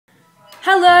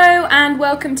Hello and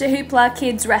welcome to Hoopla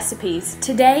Kids Recipes.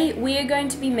 Today we are going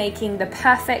to be making the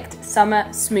perfect summer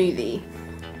smoothie.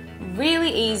 Really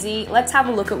easy, let's have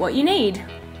a look at what you need.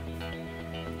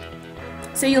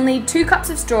 So you'll need 2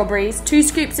 cups of strawberries, 2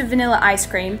 scoops of vanilla ice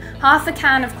cream, half a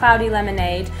can of cloudy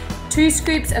lemonade, 2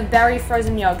 scoops of berry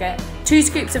frozen yogurt, 2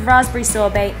 scoops of raspberry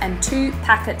sorbet and 2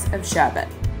 packets of sherbet.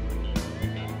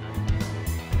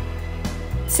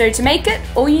 So to make it,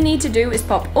 all you need to do is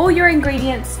pop all your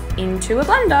ingredients into a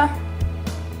blender.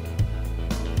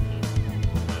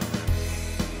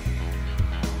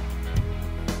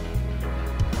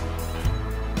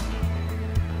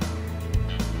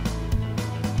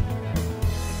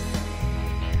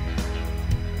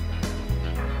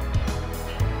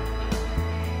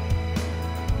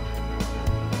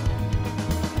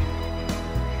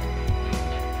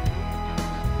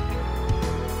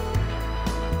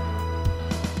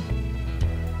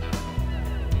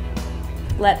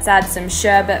 Let's add some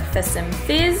sherbet for some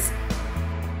fizz.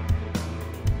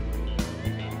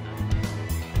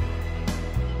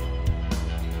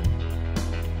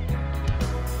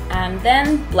 And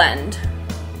then blend.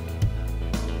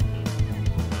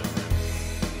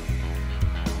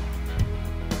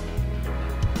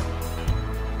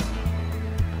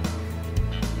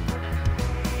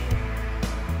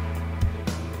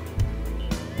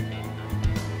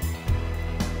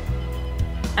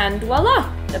 And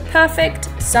voila! The perfect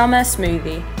summer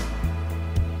smoothie.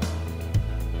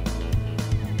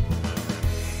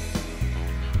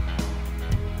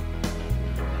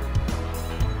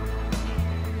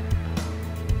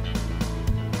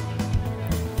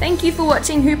 Thank you for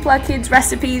watching Hoopla Kids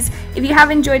Recipes. If you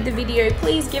have enjoyed the video,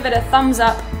 please give it a thumbs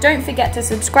up. Don't forget to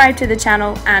subscribe to the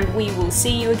channel and we will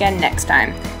see you again next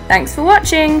time. Thanks for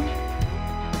watching!